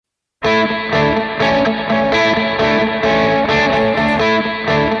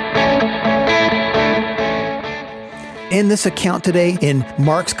in this account today, in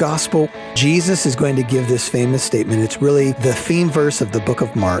Mark's gospel, Jesus is going to give this famous statement. It's really the theme verse of the book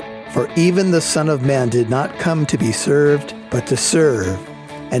of Mark. For even the Son of Man did not come to be served, but to serve,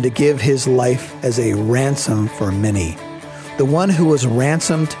 and to give his life as a ransom for many. The one who was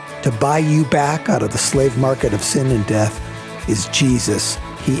ransomed to buy you back out of the slave market of sin and death is Jesus.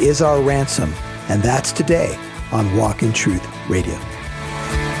 He is our ransom, and that's today on Walk in Truth Radio.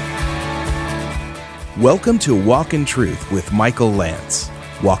 Welcome to Walk in Truth with Michael Lance.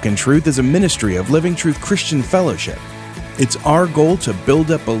 Walk in Truth is a ministry of Living Truth Christian Fellowship. It's our goal to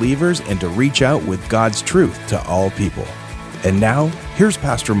build up believers and to reach out with God's truth to all people. And now, here's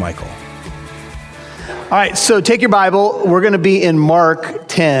Pastor Michael. All right, so take your Bible. We're going to be in Mark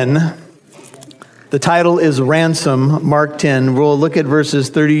 10. The title is Ransom, Mark 10. We'll look at verses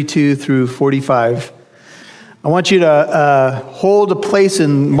 32 through 45. I want you to hold a place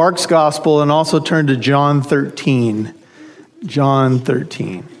in Mark's gospel and also turn to John 13. John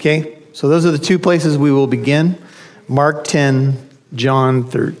 13, okay? So those are the two places we will begin. Mark 10, John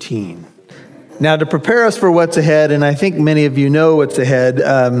 13. Now, to prepare us for what's ahead, and I think many of you know what's ahead,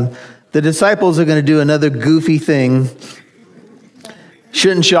 the disciples are going to do another goofy thing.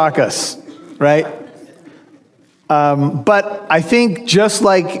 Shouldn't shock us, right? But I think just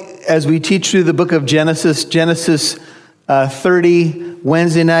like as we teach through the book of Genesis 30,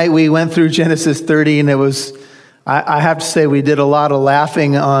 Wednesday night we went through Genesis 30, and it was, I have to say, we did a lot of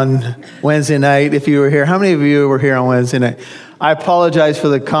laughing on Wednesday night. If you were here, how many of you were here on Wednesday night? I apologize for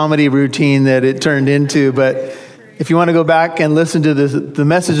the comedy routine that it turned into, but if you want to go back and listen to the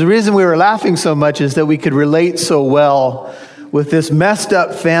message, the reason we were laughing so much is that we could relate so well with this messed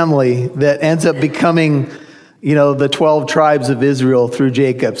up family that ends up becoming, the 12 tribes of Israel through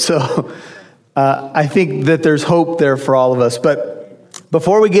Jacob. So I think that there's hope there for all of us. But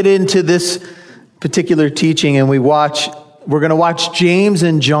before we get into this particular teaching and we're going to watch James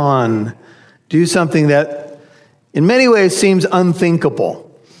and John do something that in many ways seems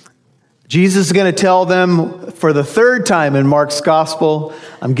unthinkable. Jesus is going to tell them for the third time in Mark's gospel,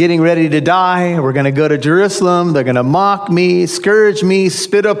 I'm getting ready to die. We're going to go to Jerusalem. They're going to mock me, scourge me,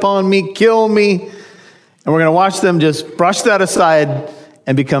 spit upon me, kill me. And we're going to watch them just brush that aside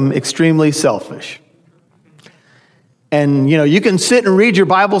and become extremely selfish. And, you can sit and read your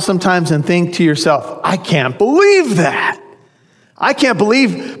Bible sometimes and think to yourself, I can't believe that. I can't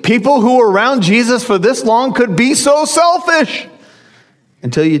believe people who were around Jesus for this long could be so selfish.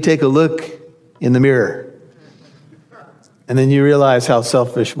 Until you take a look in the mirror. And then you realize how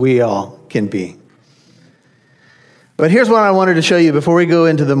selfish we all can be. But here's what I wanted to show you before we go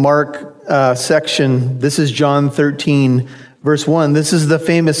into the Mark section. This is John 13, verse 1. This is the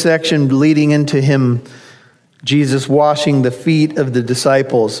famous section leading into him, Jesus washing the feet of the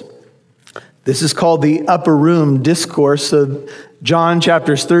disciples. This is called the Upper Room Discourse. So John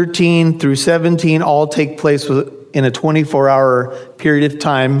chapters 13 through 17 all take place in a 24-hour period of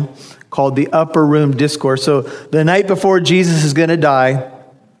time called the Upper Room Discourse. So the night before Jesus is going to die,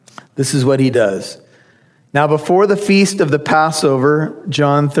 this is what he does. Now before the feast of the Passover,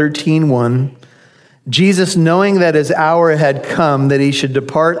 John 13:1, Jesus, knowing that his hour had come, that he should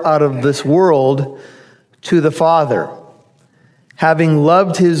depart out of this world to the Father, having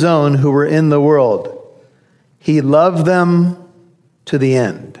loved his own who were in the world, he loved them to the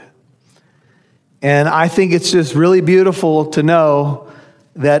end. And I think it's just really beautiful to know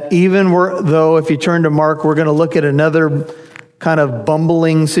that even though if you turn to Mark, we're going to look at another kind of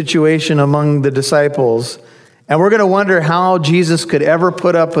bumbling situation among the disciples. And we're going to wonder how Jesus could ever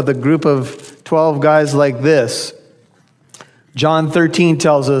put up with a group of 12 guys like this. John 13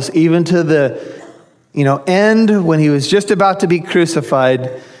 tells us, even to the end when he was just about to be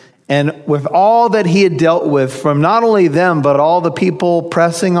crucified, and with all that he had dealt with from not only them, but all the people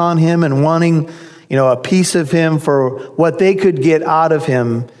pressing on him and wanting a piece of him for what they could get out of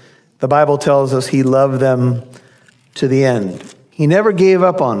him, the Bible tells us he loved them to the end. He never gave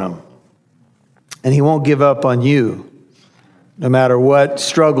up on them. And he won't give up on you, no matter what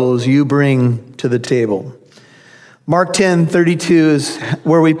struggles you bring to the table. Mark 10:32 is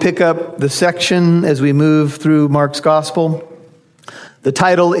where we pick up the section as we move through Mark's gospel. The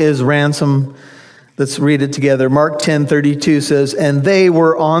title is Ransom. Let's read it together. Mark 10:32 says, and they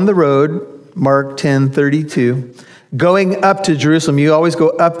were on the road, Mark 10:32, going up to Jerusalem. You always go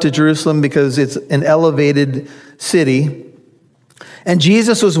up to Jerusalem because it's an elevated city. And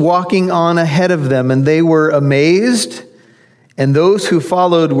Jesus was walking on ahead of them, and they were amazed, and those who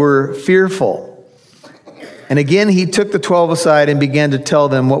followed were fearful. And again, he took the 12 aside and began to tell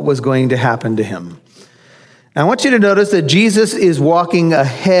them what was going to happen to him. Now, I want you to notice that Jesus is walking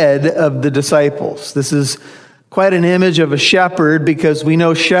ahead of the disciples. This is quite an image of a shepherd, because we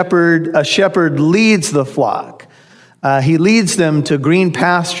know a shepherd leads the flock. He leads them to green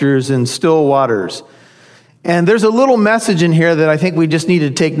pastures and still waters. And there's a little message in here that I think we just need to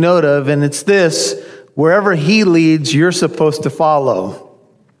take note of, and it's this: wherever he leads, you're supposed to follow.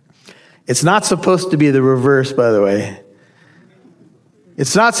 It's not supposed to be the reverse, by the way.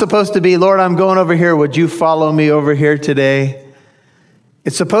 It's not supposed to be, Lord, I'm going over here. Would you follow me over here today?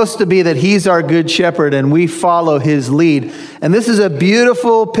 It's supposed to be that he's our good shepherd and we follow his lead. And this is a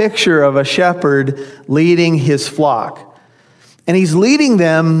beautiful picture of a shepherd leading his flock. And he's leading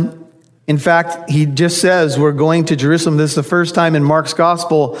them. In fact, he just says we're going to Jerusalem. This is the first time in Mark's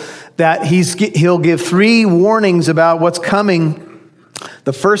gospel that he'll give 3 warnings about what's coming.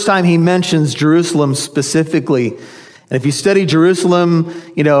 The first time he mentions Jerusalem specifically. And if you study Jerusalem,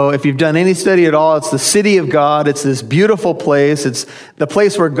 if you've done any study at all, it's the city of God. It's this beautiful place. It's the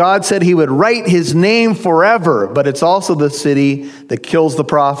place where God said he would write his name forever. But it's also the city that kills the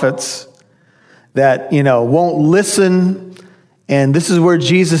prophets, that, won't listen. And this is where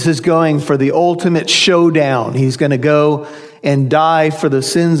Jesus is going for the ultimate showdown. He's going to go and die for the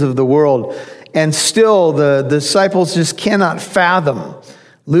sins of the world. And still, the disciples just cannot fathom.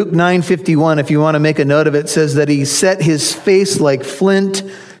 Luke 9:51, if you want to make a note of it, says that he set his face like flint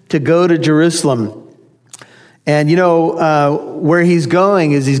to go to Jerusalem. And where he's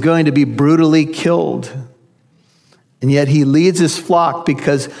going is he's going to be brutally killed. And yet he leads his flock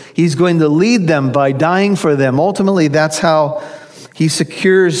because he's going to lead them by dying for them. Ultimately, that's how he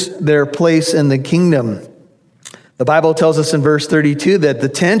secures their place in the kingdom. The Bible tells us in verse 32 that the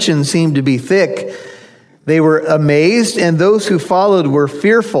tension seemed to be thick. They were amazed, and those who followed were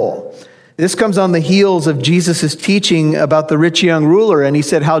fearful. This comes on the heels of Jesus' teaching about the rich young ruler. And he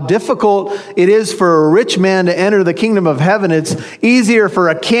said how difficult it is for a rich man to enter the kingdom of heaven. It's easier for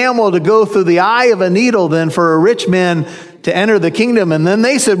a camel to go through the eye of a needle than for a rich man to enter the kingdom. And then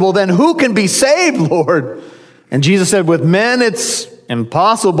they said, well, then who can be saved, Lord? And Jesus said, with men it's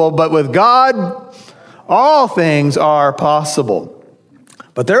impossible, but with God, all things are possible.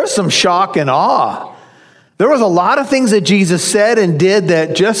 But there was some shock and awe. There was a lot of things that Jesus said and did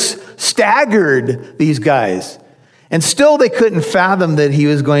that just staggered these guys. And still they couldn't fathom that he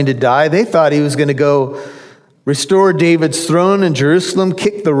was going to die. They thought he was going to go restore David's throne in Jerusalem,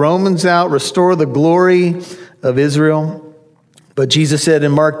 kick the Romans out, restore the glory of Israel. But Jesus said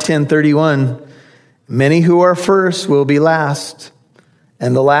in Mark 10:31, many who are first will be last,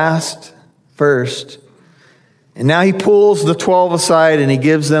 and the last first. And now he pulls the 12 aside and he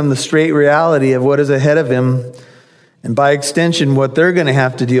gives them the straight reality of what is ahead of him, and by extension, what they're going to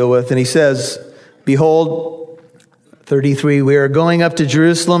have to deal with. And he says, behold, 33, we are going up to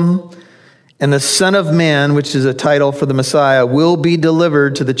Jerusalem, and the Son of Man, which is a title for the Messiah, will be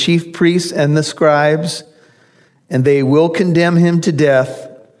delivered to the chief priests and the scribes, and they will condemn him to death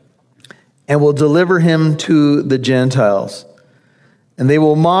and will deliver him to the Gentiles. And they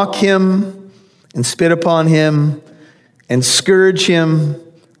will mock him and spit upon him, and scourge him,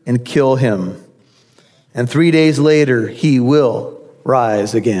 and kill him. And 3 days later, he will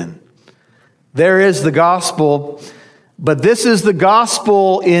rise again. There is the gospel, but this is the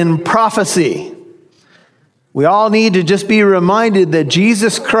gospel in prophecy. We all need to just be reminded that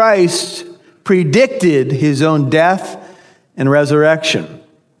Jesus Christ predicted his own death and resurrection.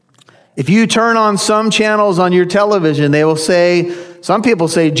 If you turn on some channels on your television, they will say, some people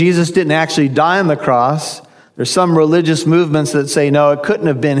say Jesus didn't actually die on the cross. There's some religious movements that say, no, it couldn't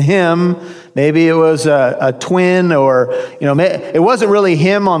have been him. Maybe it was a twin, or, it wasn't really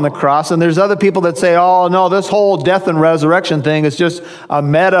him on the cross. And there's other people that say, oh, no, this whole death and resurrection thing is just a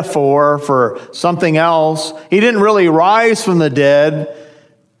metaphor for something else. He didn't really rise from the dead.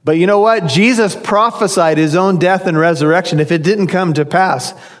 But you know what? Jesus prophesied his own death and resurrection. If it didn't come to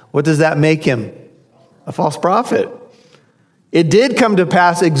pass, what does that make him? A false prophet. It did come to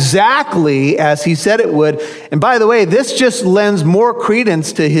pass exactly as he said it would. And by the way, this just lends more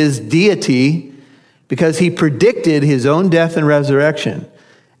credence to his deity, because he predicted his own death and resurrection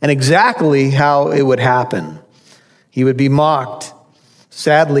and exactly how it would happen. He would be mocked.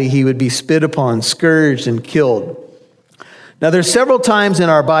 Sadly, he would be spit upon, scourged, and killed. Now, there's several times in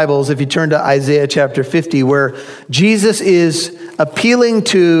our Bibles, if you turn to Isaiah chapter 50, where Jesus is appealing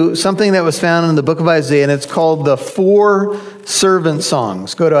to something that was found in the book of Isaiah, and it's called the 4 servant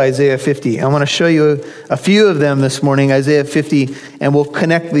songs. Go to Isaiah 50. I want to show you a few of them this morning, Isaiah 50, and we'll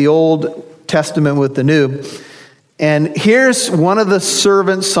connect the Old Testament with the New. And here's one of the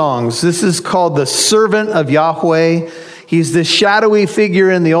servant songs. This is called the Servant of Yahweh. He's this shadowy figure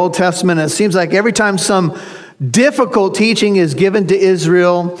in the Old Testament. It seems like every time some difficult teaching is given to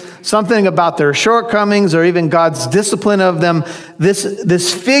Israel, something about their shortcomings or even God's discipline of them,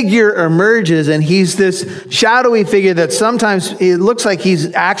 this figure emerges, and he's this shadowy figure that sometimes it looks like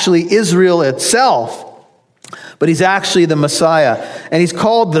he's actually Israel itself, but he's actually the Messiah. And he's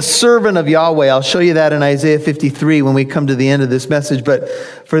called the servant of Yahweh. I'll show you that in Isaiah 53 when we come to the end of this message. But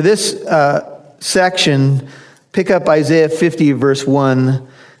for this section, pick up Isaiah 50, verse 1.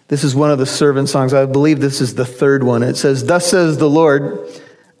 This is one of the servant songs. I believe this is the third one. It says, "Thus says the Lord,"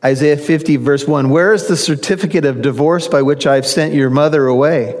 Isaiah 50, verse 1, "Where is the certificate of divorce by which I've sent your mother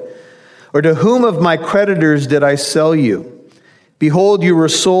away? Or to whom of my creditors did I sell you? Behold, you were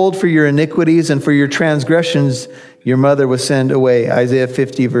sold for your iniquities, and for your transgressions your mother was sent away." Isaiah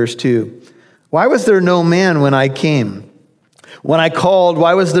 50, verse 2. "Why was there no man when I came? When I called,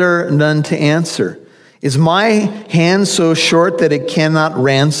 why was there none to answer? Is my hand so short that it cannot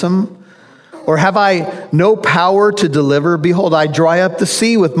ransom? Or have I no power to deliver? Behold, I dry up the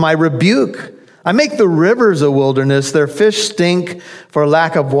sea with my rebuke. I make the rivers a wilderness. Their fish stink for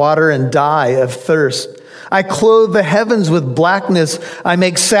lack of water and die of thirst. I clothe the heavens with blackness. I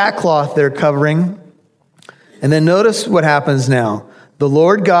make sackcloth their covering." And then notice what happens now. "The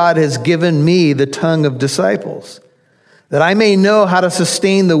Lord God has given me the tongue of disciples, that I may know how to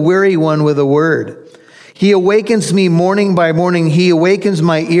sustain the weary one with a word. He awakens me morning by morning. He awakens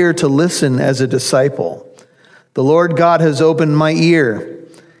my ear to listen as a disciple. The Lord God has opened my ear,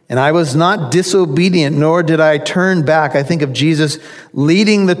 and I was not disobedient, nor did I turn back." I think of Jesus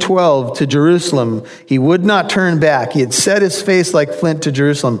leading the 12 to Jerusalem. He would not turn back. He had set his face like flint to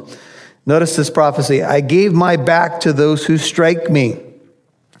Jerusalem. Notice this prophecy. "I gave my back to those who strike me,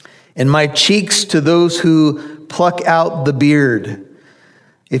 and my cheeks to those who pluck out the beard."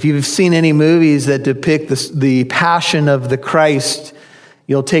 If you've seen any movies that depict the passion of the Christ,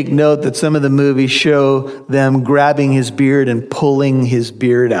 you'll take note that some of the movies show them grabbing his beard and pulling his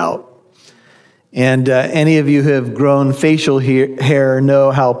beard out. And any of you who have grown facial hair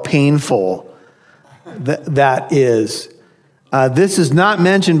know how painful that is. This is not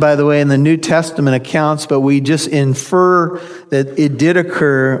mentioned, by the way, in the New Testament accounts, but we just infer that it did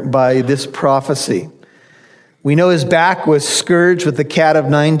occur by this prophecy. We know his back was scourged with the cat of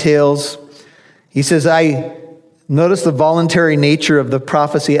nine tails. He says, notice the voluntary nature of the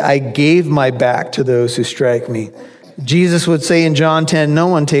prophecy, "I gave my back to those who strike me." Jesus would say in John 10, "No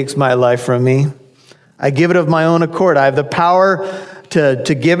one takes my life from me. I give it of my own accord." I have the power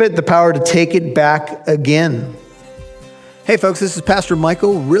to give it, the power to take it back again. Hey folks, this is Pastor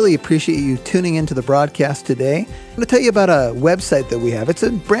Michael. Really appreciate you tuning into the broadcast today. I'm going to tell you about a website that we have. It's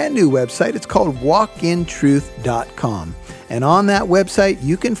a brand new website. It's called walkintruth.com. And on that website,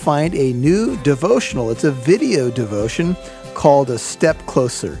 you can find a new devotional. It's a video devotion called A Step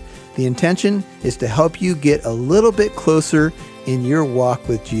Closer. The intention is to help you get a little bit closer in your walk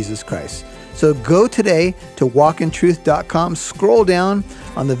with Jesus Christ. So go today to walkintruth.com, scroll down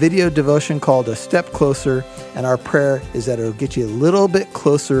on the video devotion called A Step Closer, and our prayer is that it'll get you a little bit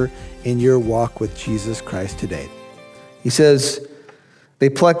closer in your walk with Jesus Christ today. He says, "They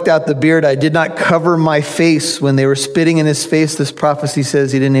plucked out the beard. I did not cover my face." When they were spitting in his face, this prophecy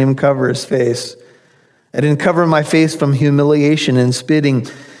says he didn't even cover his face. "I didn't cover my face from humiliation and spitting."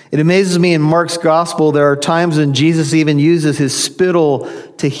 It amazes me in Mark's gospel, there are times when Jesus even uses his spittle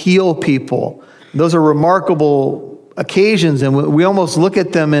to heal people. Those are remarkable occasions, and we almost look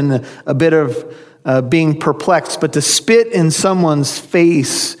at them in a bit of being perplexed. But to spit in someone's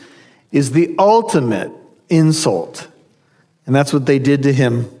face is the ultimate insult. And that's what they did to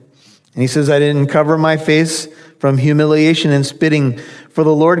him. And he says, "I didn't cover my face from humiliation and spitting, for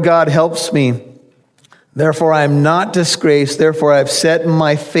the Lord God helps me. Therefore, I am not disgraced. Therefore, I have set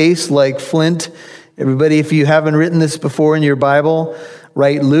my face like flint." Everybody, if you haven't written this before in your Bible,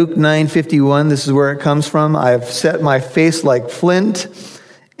 write Luke 9:51. This is where it comes from. "I have set my face like flint,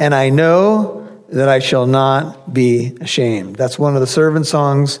 and I know that I shall not be ashamed." That's one of the servant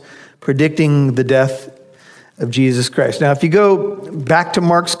songs predicting the death of Jesus Christ. Now, if you go back to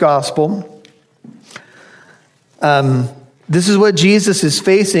Mark's gospel, this is what Jesus is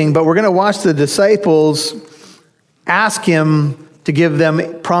facing, but we're going to watch the disciples ask him to give them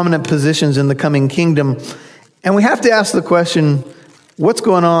prominent positions in the coming kingdom. And we have to ask the question, what's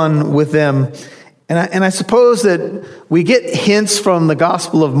going on with them? And I suppose that we get hints from the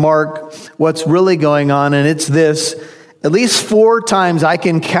Gospel of Mark what's really going on, and it's this. At least 4 times I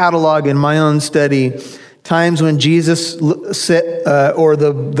can catalog in my own study times when Jesus or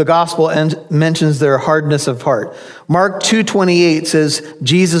the gospel mentions their hardness of heart. Mark 2:28 says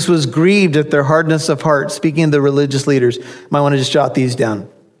Jesus was grieved at their hardness of heart, speaking of the religious leaders. You might want to just jot these down.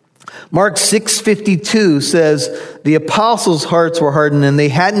 Mark 6:52 says, the apostles' hearts were hardened and they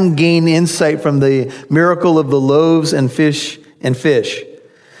hadn't gained insight from the miracle of the loaves and fish.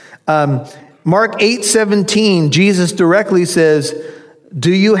 Mark 8:17, Jesus directly says,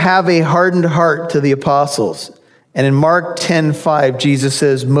 do you have a hardened heart to the apostles? And in Mark 10:5, Jesus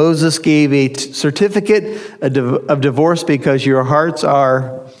says, Moses gave a certificate of divorce because your hearts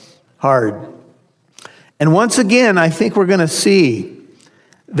are hard. And once again, I think we're going to see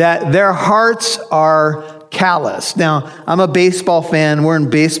that their hearts are callous. Now, I'm a baseball fan. We're in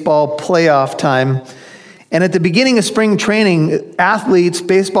baseball playoff time. And at the beginning of spring training, athletes,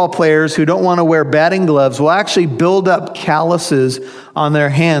 baseball players who don't want to wear batting gloves will actually build up calluses on their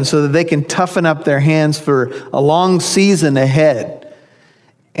hands so that they can toughen up their hands for a long season ahead.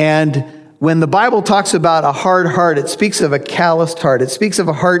 And when the Bible talks about a hard heart, it speaks of a calloused heart. It speaks of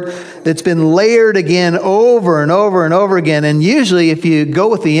a heart that's been layered again over and over and over again. And usually, if you go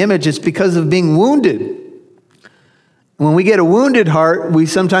with the image, it's because of being wounded. When we get a wounded heart, we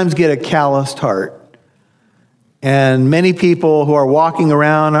sometimes get a calloused heart. And many people who are walking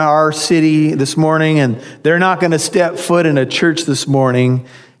around our city this morning, and they're not going to step foot in a church this morning,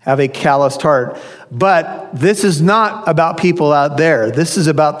 have a calloused heart. But this is not about people out there. This is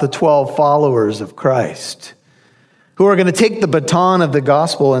about the 12 followers of Christ who are going to take the baton of the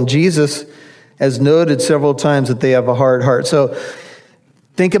gospel. And Jesus has noted several times that they have a hard heart. So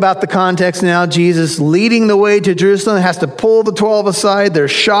think about the context now. Jesus leading the way to Jerusalem has to pull the 12 aside. There's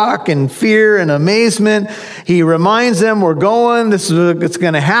shock and fear and amazement. He reminds them, we're going. This is what's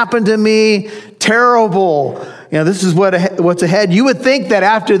going to happen to me. Terrible. This is what's ahead. You would think that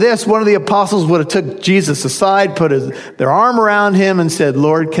after this, one of the apostles would have took Jesus aside, put their arm around him and said,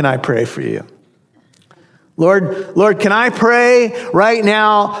 Lord, can I pray for you? Lord, can I pray right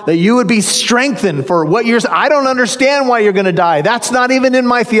now that you would be strengthened for what I don't understand why you're going to die. That's not even in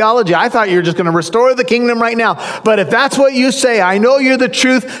my theology. I thought you were just going to restore the kingdom right now. But if that's what you say, I know you're the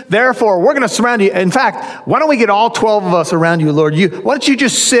truth. Therefore, we're going to surround you. In fact, why don't we get all 12 of us around you, Lord? Why don't you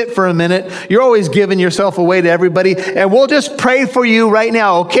just sit for a minute? You're always giving yourself away to everybody. And we'll just pray for you right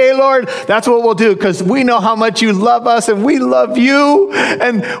now. Okay, Lord? That's what we'll do because we know how much you love us and we love you.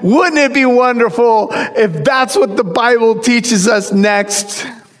 And wouldn't it be wonderful if that's what the Bible teaches us next?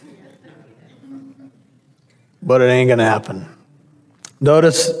 But it ain't going to happen.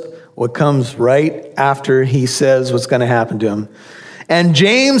 Notice what comes right after he says what's going to happen to him. And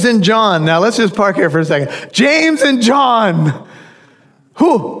James and John. Now let's just park here for a second. James and John.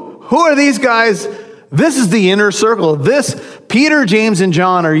 Who are these guys? This is the inner circle. Peter, James, and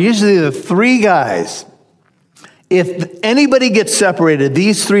John are usually the three guys. If anybody gets separated,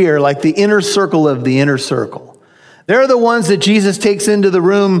 these three are like the inner circle of the inner circle. They're the ones that Jesus takes into the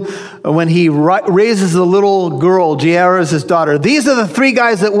room when he raises the little girl, Jairus' daughter. These are the three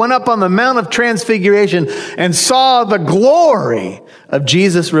guys that went up on the Mount of Transfiguration and saw the glory of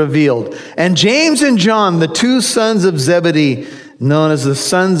Jesus revealed. And James and John, the two sons of Zebedee, known as the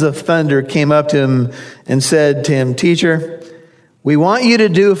sons of thunder, came up to him and said to him, Teacher, we want you to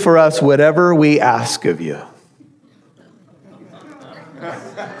do for us whatever we ask of you.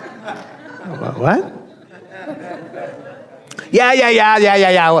 What? Yeah.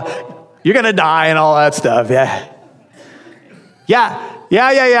 You're going to die and all that stuff. Yeah.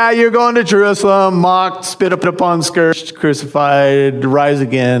 You're going to Jerusalem, mocked, spit upon, scourged, crucified, rise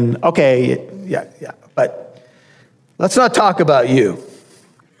again. Okay. Yeah. But let's not talk about you.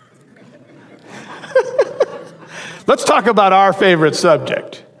 Let's talk about our favorite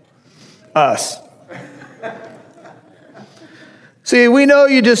subject, us. See, we know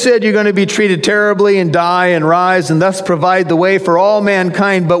you just said you're going to be treated terribly and die and rise and thus provide the way for all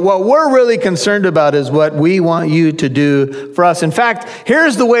mankind. But what we're really concerned about is what we want you to do for us. In fact,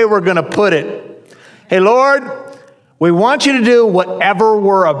 here's the way we're going to put it. Hey, Lord, we want you to do whatever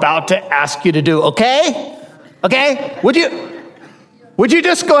we're about to ask you to do. Okay? Okay? Would you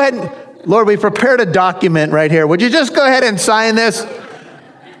just go ahead and, Lord, we prepared a document right here. Would you just go ahead and sign this?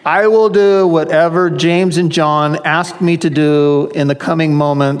 I will do whatever James and John asked me to do in the coming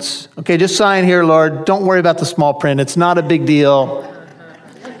moments. Okay, just sign here, Lord. Don't worry about the small print. It's not a big deal.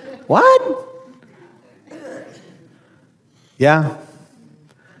 What? Yeah.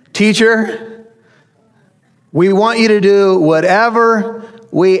 Teacher, we want you to do whatever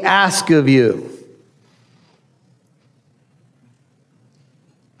we ask of you.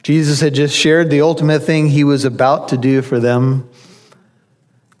 Jesus had just shared the ultimate thing he was about to do for them.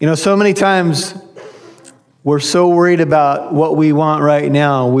 So many times we're so worried about what we want right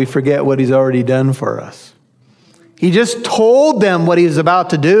now, we forget what he's already done for us. He just told them what he was about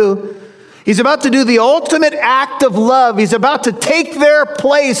to do. He's about to do the ultimate act of love. He's about to take their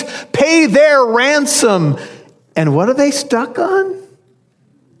place, pay their ransom. And what are they stuck on?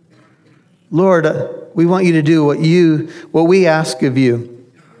 Lord, we want you to do what we ask of you.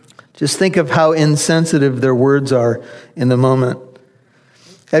 Just think of how insensitive their words are in the moment.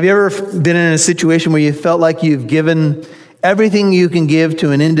 Have you ever been in a situation where you felt like you've given everything you can give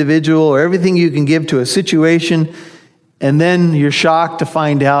to an individual or everything you can give to a situation, and then you're shocked to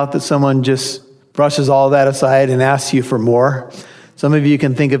find out that someone just brushes all that aside and asks you for more? Some of you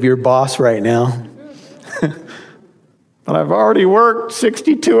can think of your boss right now. But I've already worked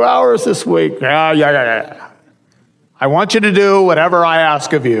 62 hours this week. Yeah. I want you to do whatever I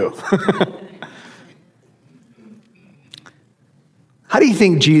ask of you. How do you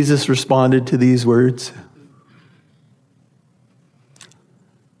think Jesus responded to these words?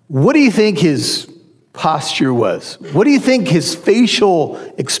 What do you think his posture was? What do you think his facial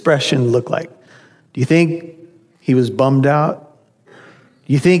expression looked like? Do you think he was bummed out?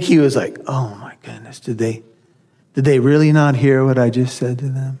 Do you think he was like, oh my goodness, did they really not hear what I just said to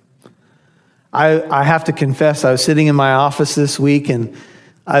them? I have to confess, I was sitting in my office this week and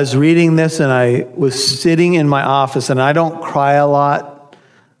I was reading this, and I was sitting in my office, and I don't cry a lot,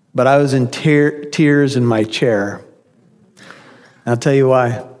 but I was in tears in my chair. And I'll tell you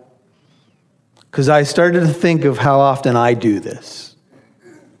why. Because I started to think of how often I do this.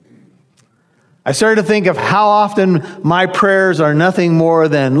 I started to think of how often my prayers are nothing more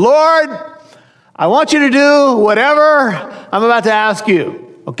than, Lord, I want you to do whatever I'm about to ask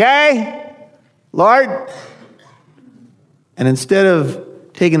you, okay? Lord? And instead of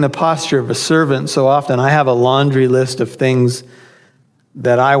taking the posture of a servant, so often I have a laundry list of things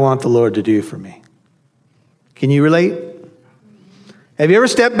that I want the Lord to do for me. Can you relate? Have you ever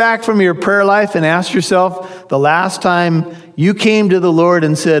stepped back from your prayer life and asked yourself the last time you came to the Lord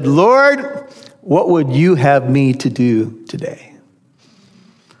and said, Lord, what would you have me to do today?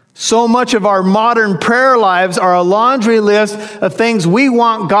 So much of our modern prayer lives are a laundry list of things we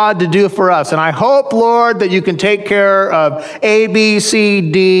want God to do for us. And I hope, Lord, that you can take care of A, B,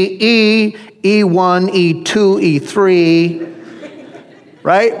 C, D, E, E1, E2, E3,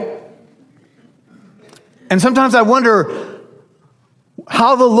 right? And sometimes I wonder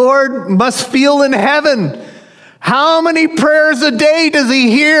how the Lord must feel in heaven. How many prayers a day does he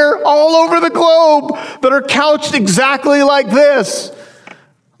hear all over the globe that are couched exactly like this?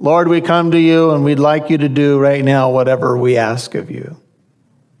 Lord, we come to you and we'd like you to do right now whatever we ask of you.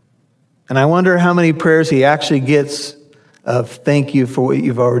 And I wonder how many prayers he actually gets of thank you for what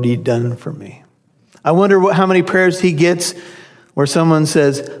you've already done for me. I wonder how many prayers he gets where someone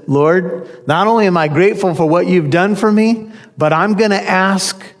says, Lord, not only am I grateful for what you've done for me, but I'm going to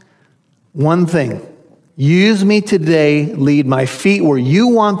ask one thing. Use me today, lead my feet where you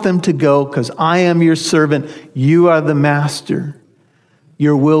want them to go, because I am your servant. You are the master.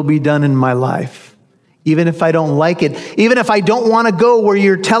 Your will be done in my life. Even if I don't like it, even if I don't want to go where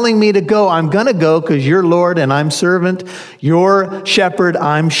you're telling me to go, I'm going to go because you're Lord and I'm servant. You're shepherd,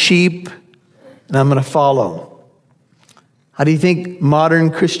 I'm sheep, and I'm going to follow. How do you think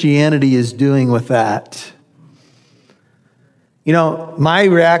modern Christianity is doing with that? You know, my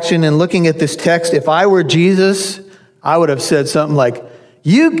reaction in looking at this text, if I were Jesus, I would have said something like,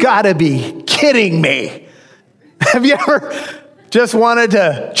 you got to be kidding me. Have you ever just wanted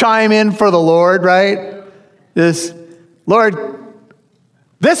to chime in for the Lord, right? Lord,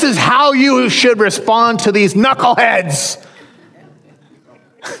 this is how you should respond to these knuckleheads.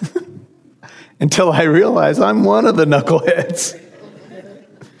 Until I realize I'm one of the knuckleheads.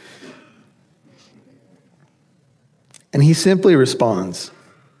 And he simply responds,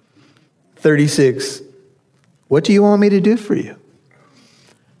 36, what do you want me to do for you?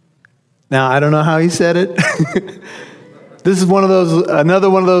 Now, I don't know how he said it. This is another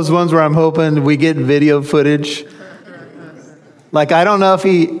one of those ones where I'm hoping we get video footage. Like, I don't know if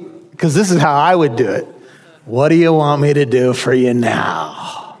because this is how I would do it. What do you want me to do for you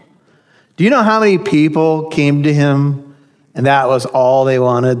now? Do you know how many people came to him and that was all they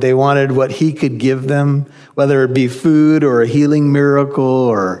wanted? They wanted what he could give them, whether it be food or a healing miracle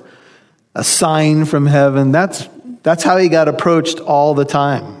or a sign from heaven. That's how he got approached all the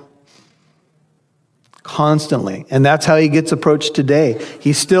time. Constantly. And that's how he gets approached today.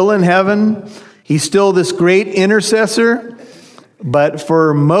 He's still in heaven. He's still this great intercessor. But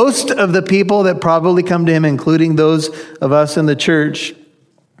for most of the people that probably come to him, including those of us in the church,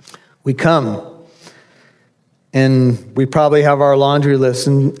 we come and we probably have our laundry list.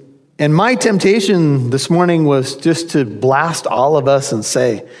 And my temptation this morning was just to blast all of us and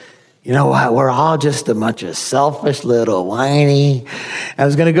say, You know what? We're all just a bunch of selfish little whiny. I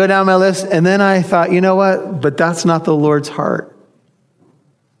was going to go down my list, and then I thought, you know what? But that's not the Lord's heart.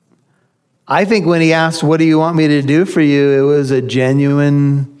 I think when he asked, what do you want me to do for you? It was a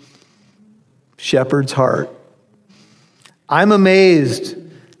genuine shepherd's heart. I'm amazed.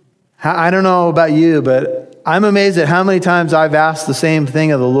 I don't know about you, but I'm amazed at how many times I've asked the same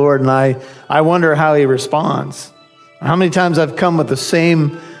thing of the Lord, and I wonder how he responds. How many times I've come with the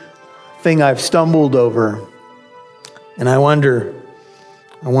same thing I've stumbled over, and I wonder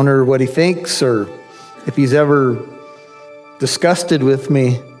what he thinks, or if he's ever disgusted with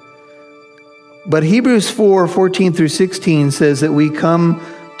me. But Hebrews 4:14 through 16 says that we come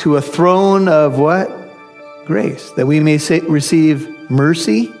to a throne of what? Grace, that we may receive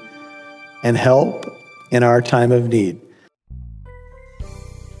mercy and help in our time of need.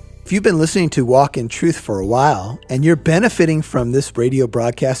 If you've been listening to Walk in Truth for a while and you're benefiting from this radio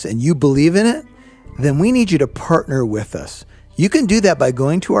broadcast and you believe in it, then we need you to partner with us. You can do that by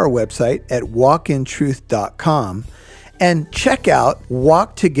going to our website at walkintruth.com and check out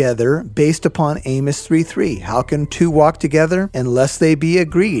Walk Together based upon Amos 3:3. How can two walk together unless they be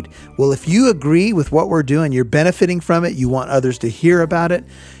agreed? Well, if you agree with what we're doing, you're benefiting from it, you want others to hear about it,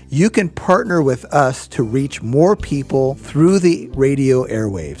 you can partner with us to reach more people through the radio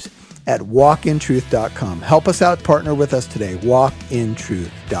airwaves at walkintruth.com. Help us out, partner with us today,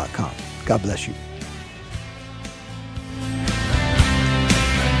 walkintruth.com. God bless you.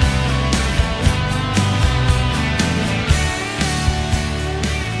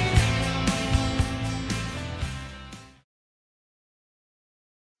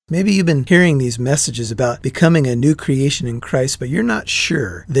 Maybe you've been hearing these messages about becoming a new creation in Christ, but you're not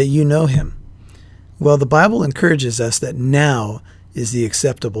sure that you know him. Well, the Bible encourages us that now is the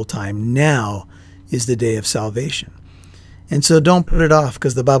acceptable time. Now is the day of salvation. And so don't put it off,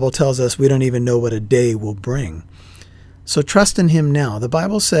 because the Bible tells us we don't even know what a day will bring. So trust in him now. The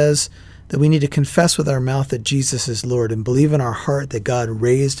Bible says that we need to confess with our mouth that Jesus is Lord and believe in our heart that God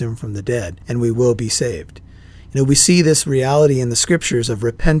raised him from the dead, and we will be saved. We see this reality in the scriptures of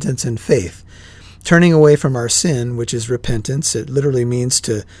repentance and faith. Turning away from our sin, which is repentance, it literally means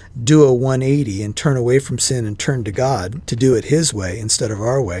to do a 180 and turn away from sin and turn to God, to do it his way instead of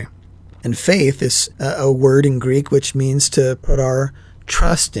our way. And faith is a word in Greek which means to put our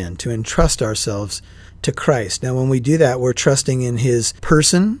trust in, to entrust ourselves to Christ. Now, when we do that, we're trusting in his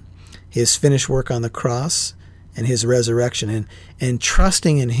person, his finished work on the cross, and his resurrection, and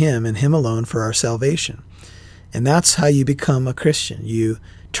trusting in him and him alone for our salvation. And that's how you become a Christian. You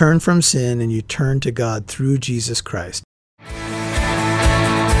turn from sin and you turn to God through Jesus Christ.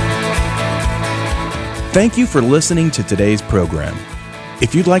 Thank you for listening to today's program.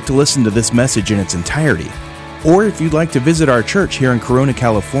 If you'd like to listen to this message in its entirety, or if you'd like to visit our church here in Corona,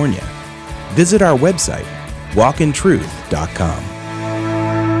 California, visit our website, walkintruth.com.